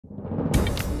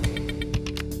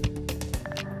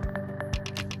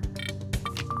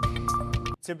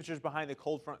Temperatures behind the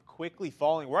cold front quickly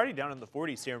falling. We're already down in the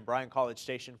 40s here in Bryan College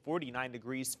Station, 49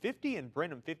 degrees, 50 in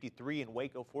Brenham, 53 in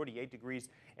Waco, 48 degrees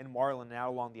in Marlin. Now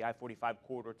along the I-45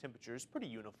 corridor, temperatures pretty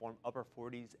uniform, upper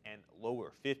 40s and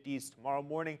lower 50s. Tomorrow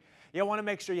morning, you want to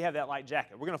make sure you have that light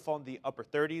jacket. We're going to fall in the upper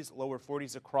 30s, lower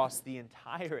 40s across the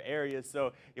entire area.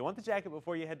 So you want the jacket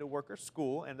before you head to work or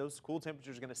school, and those cool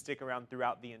temperatures are going to stick around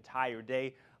throughout the entire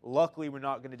day. Luckily, we're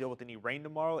not going to deal with any rain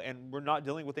tomorrow, and we're not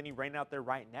dealing with any rain out there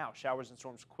right now. Showers and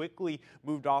storms quickly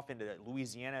moved off into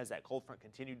Louisiana as that cold front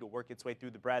continued to work its way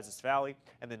through the Brazos Valley.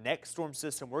 And the next storm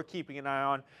system we're keeping an eye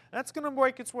on, that's going to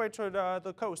work its way toward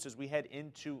the coast as we head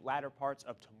into latter parts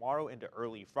of tomorrow into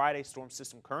early Friday. Storm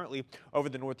system currently over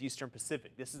the northeastern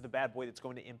Pacific. This is the bad boy that's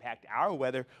going to impact our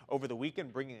weather over the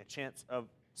weekend, bringing a chance of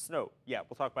snow. Yeah,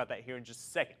 we'll talk about that here in just a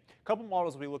second. A couple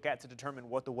models we look at to determine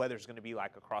what the weather is going to be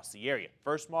like across the area.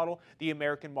 First model, the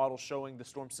American model, showing the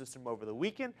storm system over the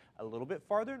weekend a little bit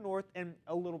farther north and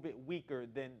a little bit weaker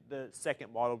than the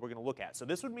second model we're going to look at. So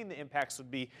this would mean the impacts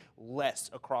would be less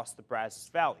across the Brazos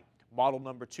Valley. Model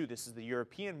number 2, this is the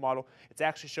European model. It's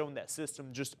actually showing that system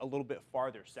just a little bit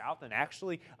farther south and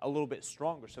actually a little bit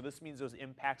stronger. So this means those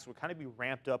impacts will kind of be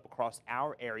ramped up across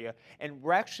our area. And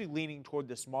we're actually leaning toward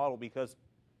this model because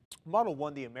Model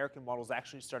 1, the American models,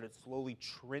 actually started slowly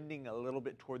trending a little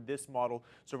bit toward this model.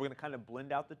 So we're going to kind of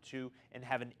blend out the two and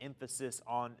have an emphasis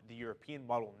on the European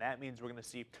model. And that means we're going to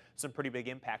see some pretty big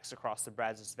impacts across the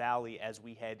Brazos Valley as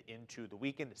we head into the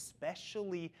weekend,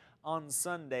 especially on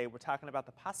Sunday. We're talking about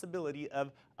the possibility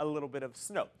of a little bit of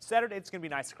snow. Saturday, it's going to be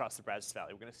nice across the Brazos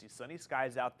Valley. We're going to see sunny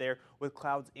skies out there with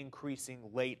clouds increasing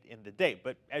late in the day.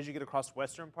 But as you get across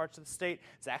western parts of the state,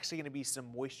 it's actually going to be some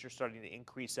moisture starting to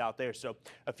increase out there. So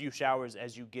a few showers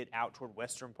as you get out toward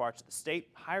western parts of the state.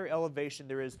 Higher elevation,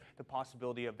 there is the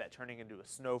possibility of that turning into a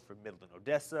snow for Midland,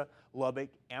 Odessa, Lubbock,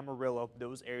 Amarillo.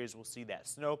 Those areas will see that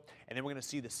snow. And then we're going to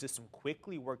see the system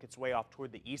quickly work its way off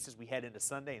toward the east as we head into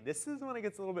Sunday. And this is when it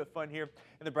gets a little bit fun here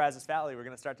in the Brazos Valley. We're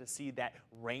going to start to see that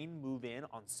rain move in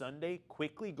on Sunday,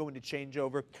 quickly going to change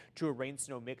over to a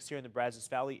rain-snow mix here in the Brazos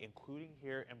Valley, including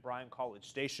here in Bryan College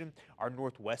Station. Our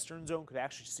northwestern zone could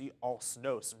actually see all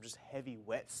snow, some just heavy,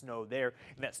 wet snow there.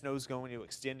 And that snow is going to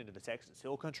extend into the Texas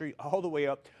Hill Country all the way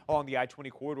up along the I-20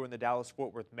 corridor in the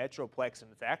Dallas-Fort Worth Metroplex. And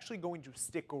it's actually going to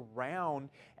stick around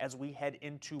as we head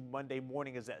into Monday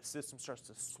morning as that system starts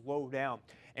to slow down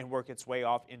and work its way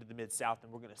off into the Mid-South.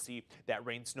 And we're going to see that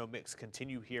rain-snow mix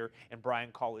continue here in Bryan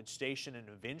College Station and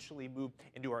eventually move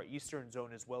into our eastern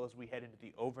zone as well as we head into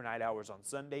the overnight hours on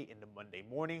Sunday into Monday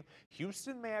morning.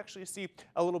 Houston may actually see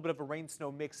a little bit of a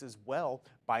rain-snow mix as well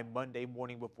by Monday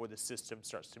morning before the system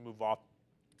starts to move off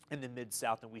in the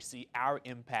Mid-South, and we see our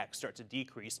impact start to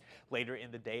decrease later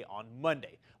in the day on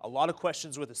Monday. A lot of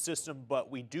questions with the system, but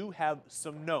we do have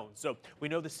some knowns. So we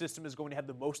know the system is going to have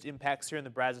the most impacts here in the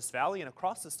Brazos Valley and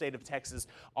across the state of Texas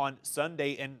on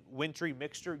Sunday. And wintry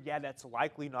mixture, yeah, that's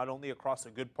likely not only across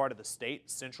a good part of the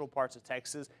state, central parts of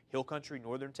Texas, Hill Country,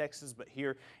 northern Texas, but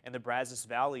here in the Brazos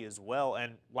Valley as well.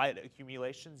 And light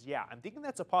accumulations, yeah, I'm thinking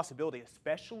that's a possibility,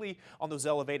 especially on those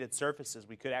elevated surfaces.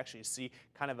 We could actually see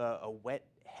kind of a wet,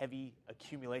 heavy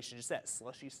accumulation, just that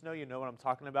slushy snow. You know what I'm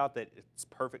talking about, that it's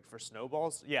perfect for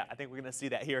snowballs. Yeah, I think we're going to see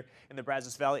that here in the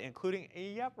Brazos Valley, including,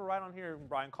 yep, right on here in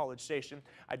Bryan College Station.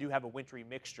 I do have a wintry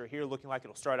mixture here looking like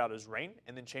it'll start out as rain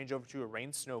and then change over to a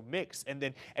rain-snow mix. And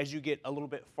then as you get a little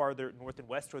bit farther north and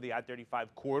west toward the I-35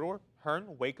 corridor, Hearn,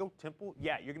 Waco, Temple,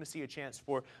 yeah, you're going to see a chance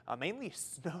for mainly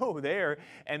snow there.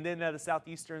 And then the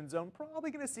southeastern zone,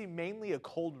 probably going to see mainly a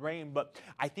cold rain, but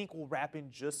I think we'll wrap in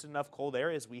just enough cold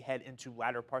air as we head into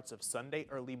latter parts of Sunday,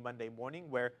 early Monday morning,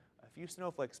 where a few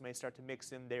snowflakes may start to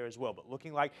mix in there as well. But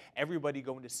looking like everybody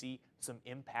going to see some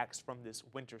impacts from this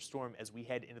winter storm as we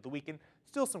head into the weekend.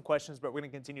 Still some questions, but we're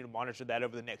going to continue to monitor that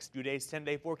over the next few days.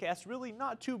 10-day forecast, really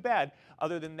not too bad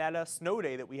other than that snow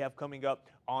day that we have coming up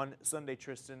on Sunday.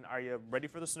 Tristan, are you ready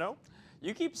for the snow?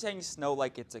 You keep saying snow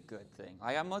like it's a good thing.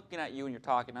 Like, I'm looking at you and you're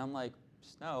talking, I'm like,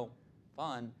 snow,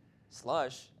 fun,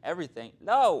 slush, everything.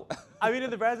 No! I mean, in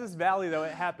the Brazos Valley, though,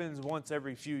 it happens once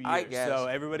every few years. I guess. So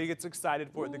everybody gets excited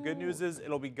for it. The good news is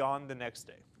it'll be gone the next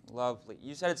day. Lovely.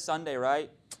 You said it's Sunday,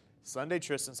 right? Sunday,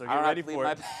 Tristan, so get ready for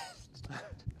it.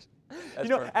 You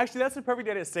know, perfect. actually, that's the perfect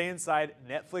day to stay inside,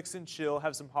 Netflix and chill,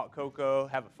 have some hot cocoa,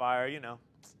 have a fire, you know.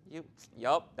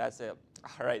 Yup, that's it.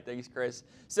 All right, thanks, Chris.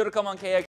 Still to come on KX.